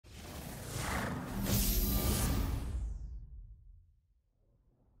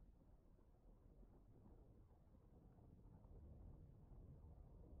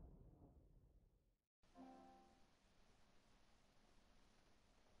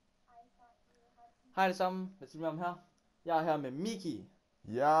Hej alle sammen, lad os sige om her. Jeg er her med Micki.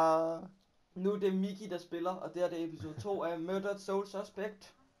 Ja. Nu er det Micki, der spiller, og det er det episode 2 af Murdered Soul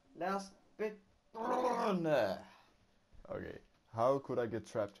Suspect. Lad os begynde. Okay. How could I get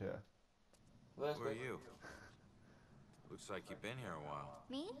trapped here? Who are you? Looks like you've been here a while.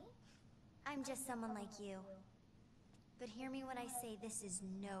 Me? I'm just someone like you. But hear me when I say this is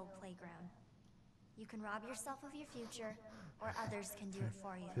no playground. You can rob yourself of your future, or others can do it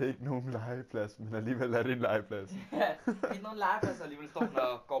for you. Det er ikke nogen legeplads, men alligevel er det en legeplads. Ja, ikke nogen legeplads alligevel, står den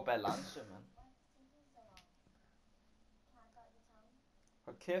og går balance, mand.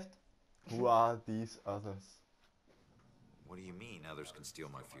 Hold kæft. Who are these others? What do you mean others can steal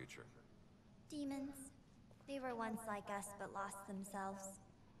my future? Demons. They were once like us, but lost themselves.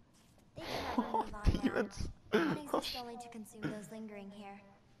 They can never move on now, Demons. and exist only to consume those lingering here.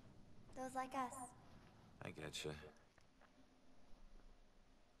 Those like us. I getcha.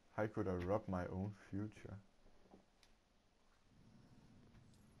 How could I rob my own future?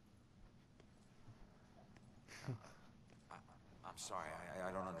 I'm sorry,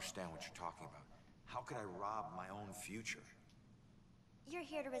 I don't understand what you're talking about. How could I rob my own future? You're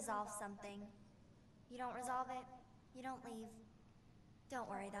here to resolve something. You don't resolve it, you don't leave. Don't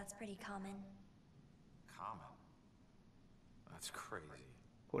worry, that's pretty common. Common? That's crazy.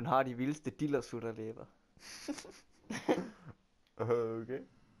 Hun har de vildeste dillersutter-læber. Okay.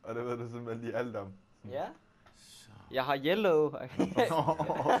 Og det ved du simpelthen lige alt om. Ja, So, jeg har yellow. you me and stop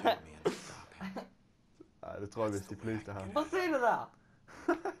him. Ej, det tror jeg, hvis de fleste har. Hvor ser du der?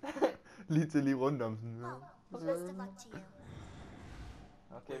 Lige rundt om sådan. Oh, best of luck to you.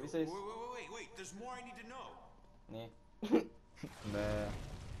 Okay, vi ses. Wait, there's more I need to know. Nej. Næh.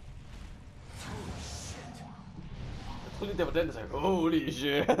 Jeg troede lige, det var den, der sagde, holy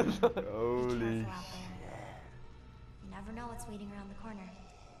shit. Holy. Careful out there. You never know what's waiting around the corner.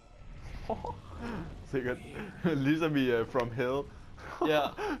 Sikkert. Ligesom i From Hell. Ja.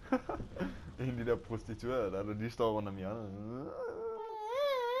 En af de der prostituerede, der lige står rundt om hjørnet.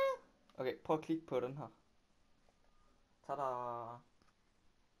 Okay, prøv at klikke på den her. Tada!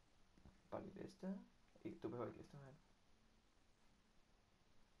 Bare lige læse det. Ikke, du behøver ikke læse det her.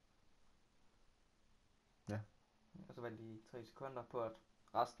 Ja. Og så vent lige 3 sekunder på, at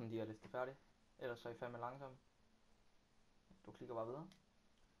resten de er læst det færdigt. Ellers så er I fandme langsomt. Du klikker bare videre.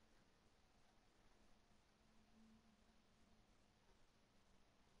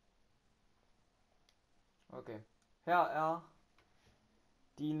 Okay. Her er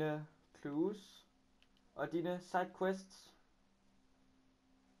dine clues og dine side quests.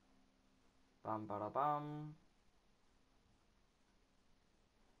 Bam bada bam.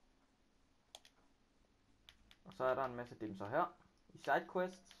 Og så er der en masse dimser her i side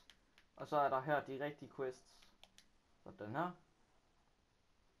quests. Og så er der her de rigtige quests. Så den her.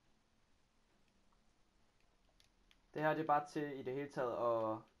 Det her det er bare til i det hele taget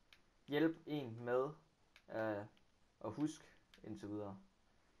at hjælpe en med at huske indtil videre.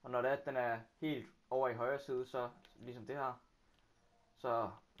 Og når det er, den er helt over i højre side, så ligesom det her,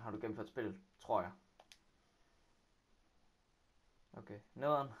 så har du gennemført spillet, tror jeg. Okay,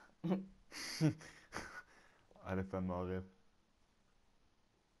 nederen. Ej, det er fandme også rip.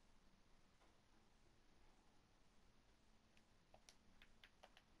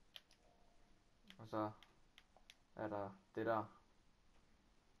 Og så er der det der.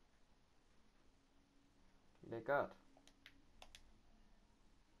 Lækkert.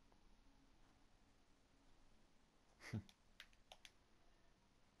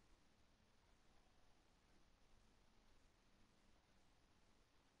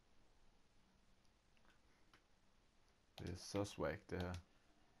 Det er så swag, det her.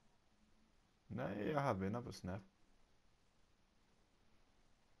 Nej, jeg har venner på Snap.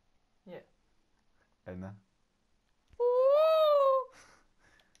 Ja. Yeah. Anna.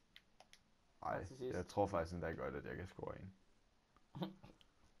 Ej, til sidst. jeg tror faktisk endda godt, at jeg kan score en.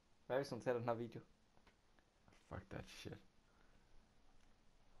 Hvad hvis hun tager den her video? Fuck that shit.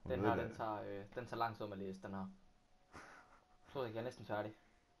 Den her, den tager lang tid om at læse, den her. Jeg tror ikke, jeg er næsten færdig.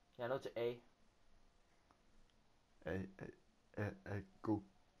 Jeg er nået til A.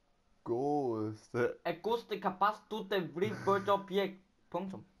 Godeste. Auguste capaz du de vribert objekt.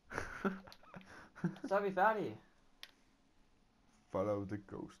 Punktum. Så er vi færdige. Follow the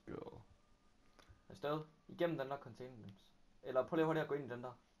ghost girl. Afsted. Igennem den der containment. Eller prøv lige hurtigt at gå ind i den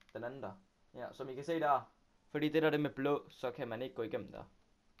der. Den anden der. Ja, som I kan se der. Fordi det der det med blå, så kan man ikke gå igennem der.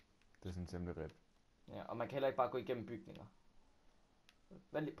 Det er sådan temmelig rip. Ja, og man kan heller ikke bare gå igennem bygninger.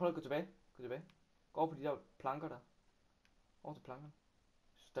 Vent lige, prøv at gå tilbage. Gå tilbage. Gå over på de der planker der. Over til plankerne.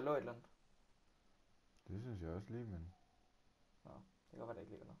 Der lå et eller andet. Det synes jeg også lige, men... Nå, det kan godt være, der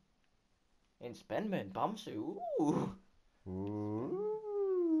ikke ligger noget. En spand med en bamse.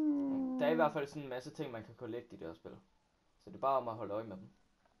 Der er i hvert fald sådan en masse ting, man kan collect i det her spil. Så det er bare om at holde øje med dem.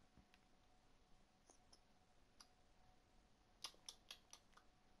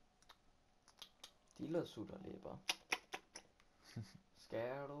 Dillersutter-læber.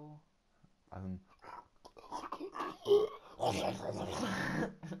 Skal du? Altså,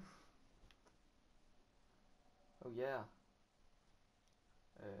 Oh yeah.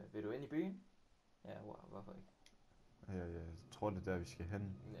 Vil du ind i byen? Ja, wow, hvorfor ikke? jeg tror, det er der, vi skal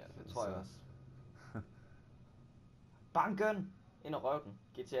hen. Ja, det tror jeg også. Banken! Ind og røv den.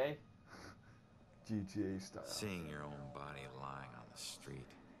 GTA. GTA style. Seeing your own body lying on the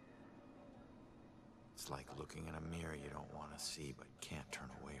street. It's like looking in a mirror you don't want to see but can't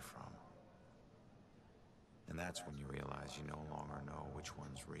turn away from. And that's when you realize you no longer know which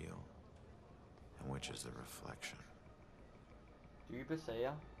one's real and which is the reflection. Dybe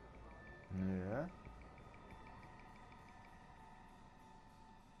sager. Ja.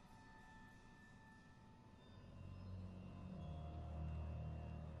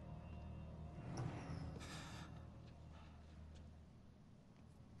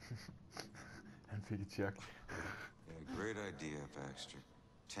 Han fik et chok. Yeah, great idea, Baxter.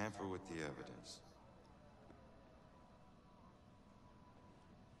 Tamper with the evidence.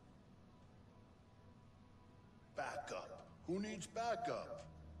 Backup. Who needs backup?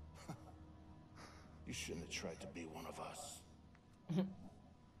 You shouldn't have tried to be one of us.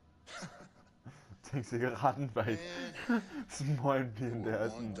 Tænk cigaretten faktisk. Smøgen bliver en der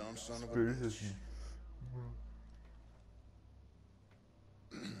sådan spøgelsen.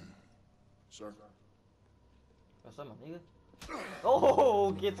 Sir? Hvad så, man ikke?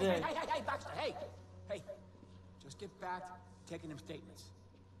 Oh, get Hey, in. hey, Baxter, hey! Hey, just get back to taking them statements.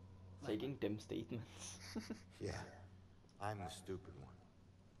 Taking them statements. Yeah, I'm the stupid one.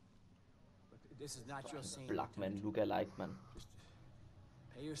 Look, this is not your scene. Black man, look-alike man. Just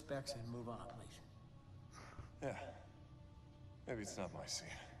pay your respects and move on, please. Yeah. Maybe it's not my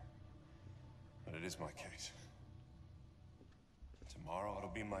scene. But it is my case. Tomorrow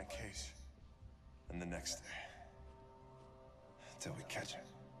it'll be my case. And the next day. Until we catch him.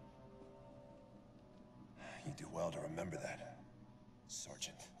 You do well to remember that,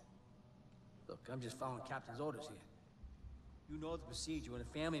 Sergeant. Look, I'm just following Captain's orders here. You know the procedure when a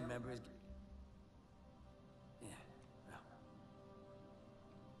family member is... Yeah, well...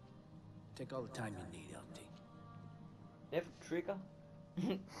 Take all the time you need, LT. F-trigger.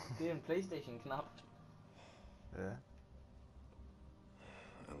 Det er en PlayStation-knap. Ja.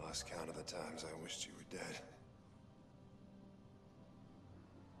 I lost count of the times I wished you were dead.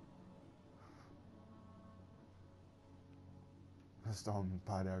 Der står en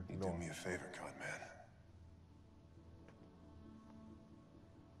par der You do me a favor, con man.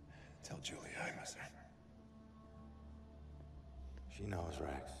 Tell Julie I miss her. She knows,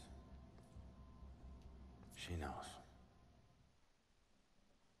 Rex. She knows.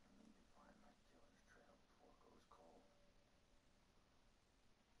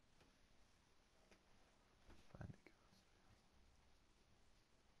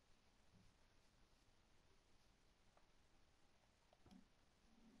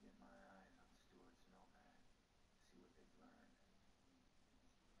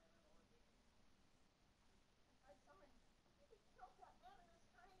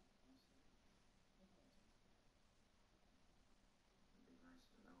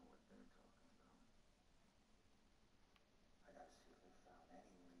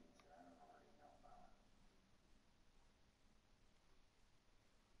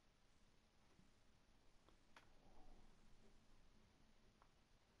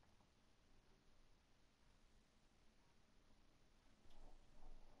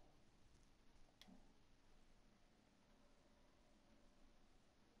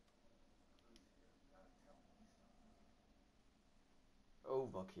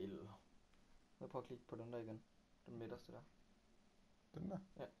 Overkill. Jeg prøver at klikke på den der igen. Den midterste der. Den der?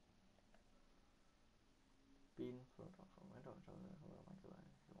 Ja. Bean for window to the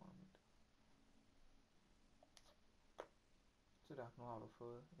Se der, nu har du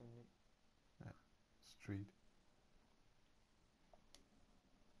fået en ny. Ja. Street.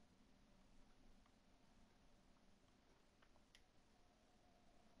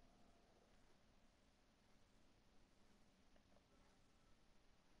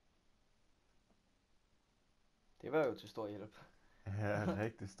 Det var jo til stor hjælp. Ja,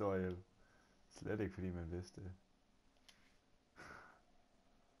 rigtig stor hjælp. Slet ikke fordi man vidste det.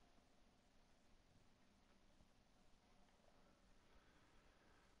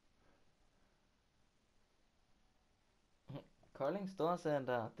 Kolding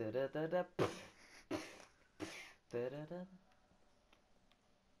Storcenter. Da. Da.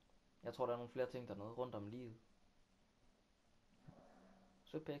 Jeg tror, der er nogle flere ting dernede rundt om livet.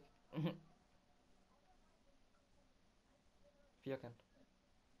 Søpæk. Firkant.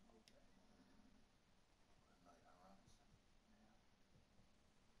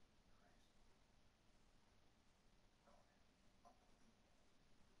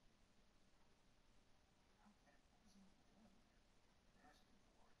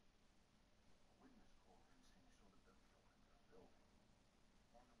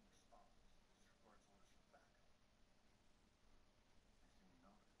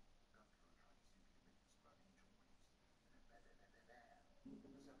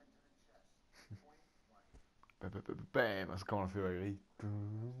 Bam, og så kommer der fyrværkeri.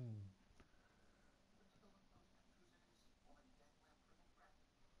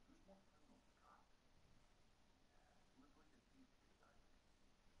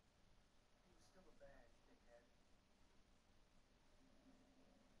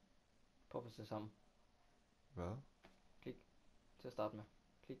 Prøv at se sammen. Hvad? Klik til at starte med.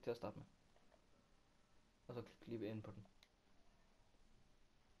 Klik til at starte med. Og så klik lige ind på den.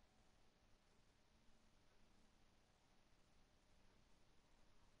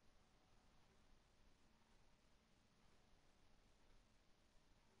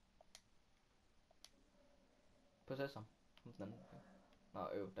 Processor. Sådan. Nå,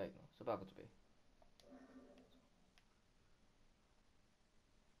 der er ikke noget. Så bare gå tilbage.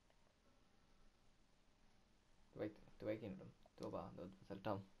 Det var ikke en af dem. Det var bare noget, du fortalte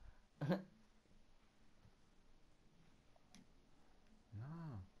om.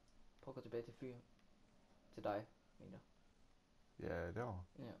 Nå. Prøv at gå tilbage til fyr. Til dig, mener jeg. Ja, derovre.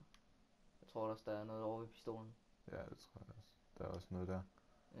 Ja. Jeg tror også, der er noget over ved pistolen. Ja, det tror jeg også. Der er også noget der.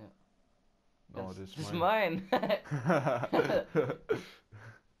 Ja. Nå, det er smøgen.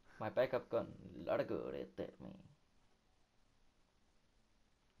 My backup gun. Lot of good at that, man.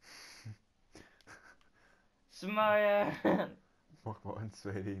 Smøgen. Fuck, hvor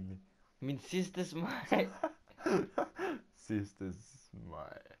åndssvagt egentlig. Min sidste smøg. Sidste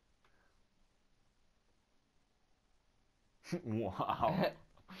smøg. Wow.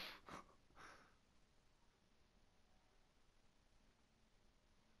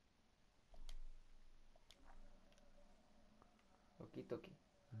 Okay.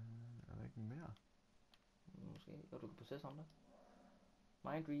 Er der ikke mere? Måske. Jo, du kan processe om det.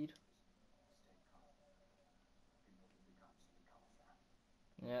 Mind read.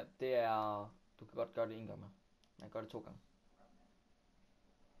 Ja, det er... Du kan godt gøre det en gang med. Man kan gøre det 2 gange.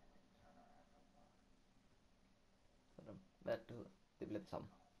 Sådan. Hvad det hedder? Det bliver det samme.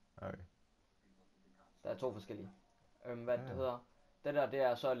 Okay. Der er 2 forskellige. Hvad det hedder? Det der, det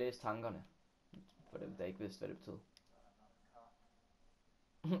er så at læse tankerne. For dem, der ikke vidste, hvad det betød.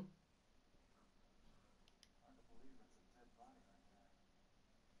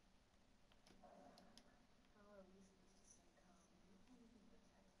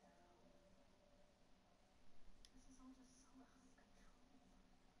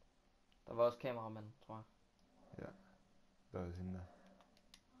 Der var også kameramand, tror jeg. Ja. Der er også hende der.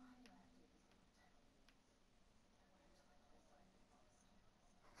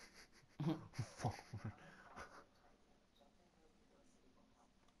 Fuck.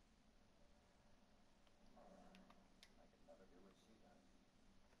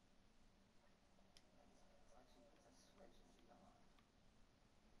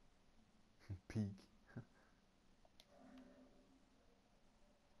 Peak.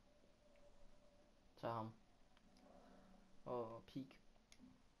 Tag ham. Og peak.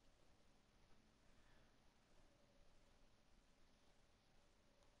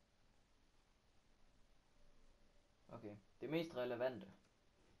 Okay. Det mest relevante,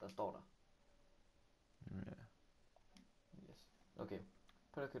 der står der. Ja. Yes. Okay.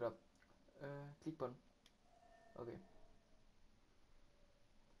 Prøv at køre op. Klik på den. Okay.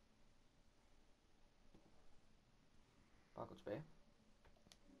 Bare gå tilbage.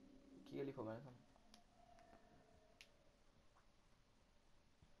 Kigger lige på mig sammen.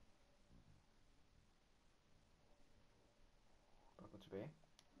 Bare gå tilbage.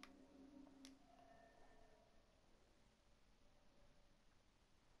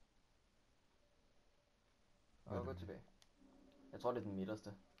 Og gå tilbage. Jeg tror, det er den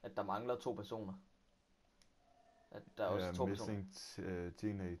midterste. At der mangler 2 personer. At der er også 2 personer. Missing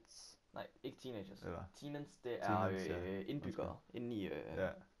teenage. Nej, ikke teenagers. Eller? Tenants, det er indbyggere inde i...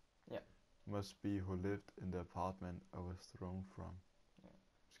 Ja. Ja. Must be who lived in the apartment I was thrown from. Ja.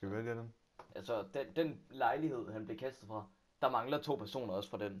 Skal vi vælge den? Altså, den lejlighed, han blev kastet fra, der mangler 2 personer også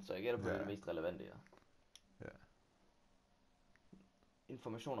fra den, så jeg gætter på, det er det mest relevante, ja. Ja.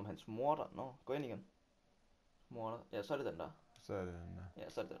 information om hans morder. Nå, gå ind igen. Morder. Ja, så er det den der. Så er det den der. Ja,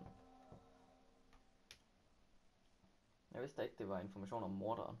 så er det den. Jeg vidste ikke, det var information om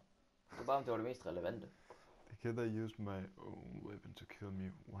morderen. Det var bare, om det var det mest relevante. The killer used my own weapon to kill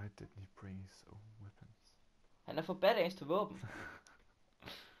me. Why didn't he bring his own weapons? Han er for badass til våben.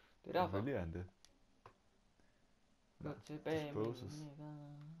 Det er derfor. Selvfølgelig er han det. Gå tilbage med disposes.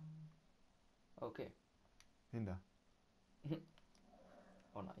 Okay. Hende der.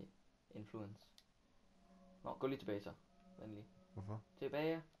 Nej. Influence. Nå, gå lige tilbage så. Venlig. Hvorfor?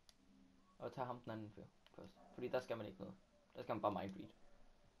 Tilbage. Og tag ham den anden fyr først. Fordi der skal man ikke noget. Der skal man bare mindread.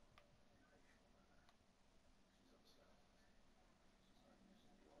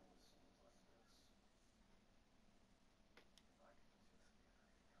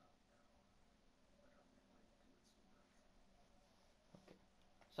 Okay.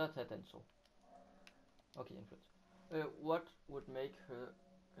 Så tag den så. Okay, influence. What would make her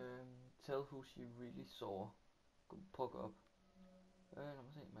tell who she really saw? Prøv at gå op. Lad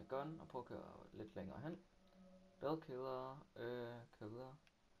mig se. My gun. Og prøv at køre lidt længere hen. Bell killer. Kør videre.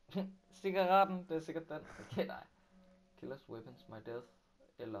 Cigaretten. Det er sikkert den. Okay, nej. Killer's weapons. My death.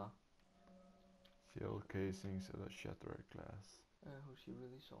 Eller Shell casings eller shattered glass. who she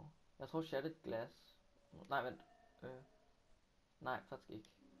really saw. Jeg tror shattered glass. Nej, vent. Nej, faktisk ikke.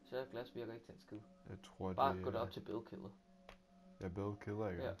 Shattered glass virker ikke til en skid. Jeg tror Bare det gå derop til Bell killer. Ja, Bell killer,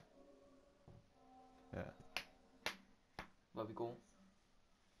 ikke? Ja. Ja. Var vi gode?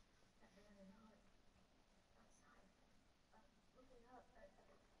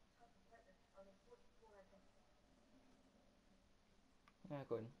 Ja,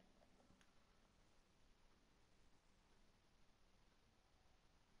 gå ind.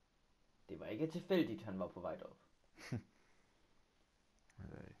 Det var ikke tilfældigt, han var på vej derop.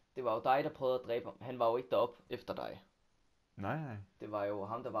 Nej. Det var jo dig, der prøvede at dræbe ham. Han var jo ikke derop efter dig. Nej. Det var jo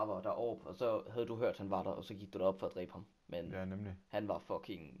ham, der var deroppe, og så havde du hørt, han var der, og så gik du derop for at dræbe ham. Men Ja, nemlig. han var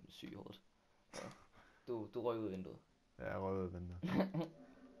fucking syg i hovedet. Så du røg ud af vinduet. Ja, jeg røvede den der.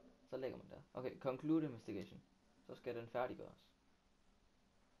 Så lægger man der. Okay, conclude investigation. Så skal den færdiggøres.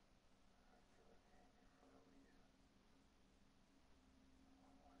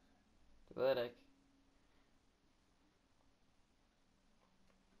 Det ved jeg da ikke.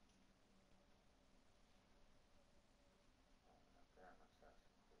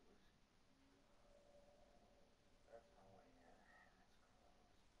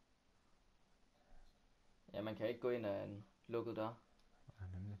 Ja, man kan ikke gå ind ad en lukket dør. Ja,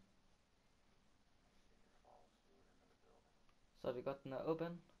 nemlig. Så er det godt, den er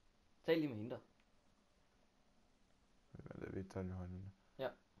åben. Tal lige med hende der. Hvad er det, vi tager lige hånden? Ja.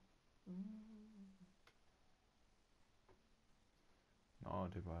 Nå,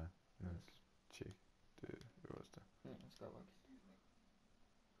 det er bare tjek det øverste. Det skal godt.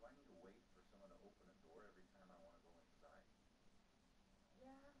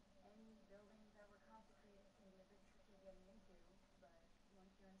 Yeah, any buildings that were consecrated can be a bit tricky getting into, but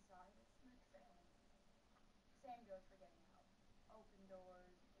once you're inside, it's nice and easy. Same goes for getting out. Open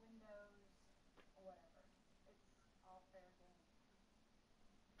doors, windows, whatever. It's all fair game.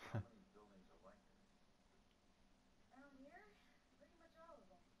 How many buildings are like this? Around here, pretty much all of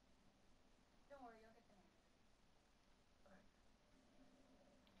them. Don't worry, you'll get the hang of it.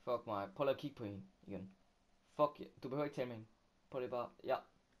 Fuck mig. Prøv lige at kigge på hende igen. Fuck, du behøver ikke tale med hende. Prøv lige bare. Ja.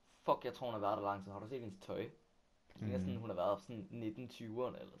 Fuck, jeg tror hun har været der lang tid. Har du set hendes tøj? Det ligner sådan, hun har været sådan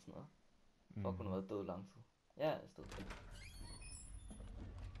 1920'erne eller sådan noget. Fuck, hun har været død lang tid. Ja, jeg er stået.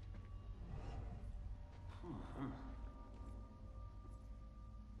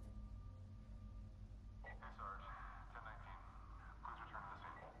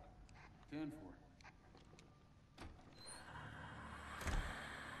 Ten for.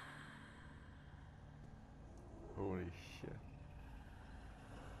 Holy shit.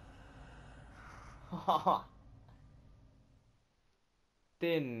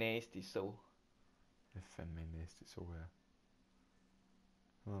 Det er nasty så. Det er fandme en næste så her.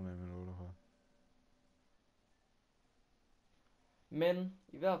 100 med minutter for. Men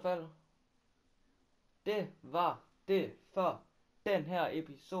i hvert fald, det var det for den her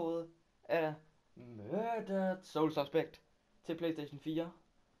episode af Murdered Soul Suspect til PlayStation 4.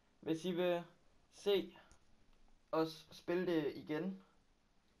 Hvis I vil se os spille det igen,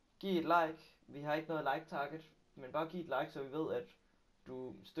 giv et like. Vi har ikke noget like target, men bare giv et like, så vi ved, at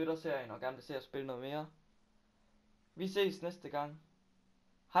du støtter serien og gerne vil se os spille noget mere. Vi ses næste gang.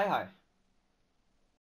 Hej hej.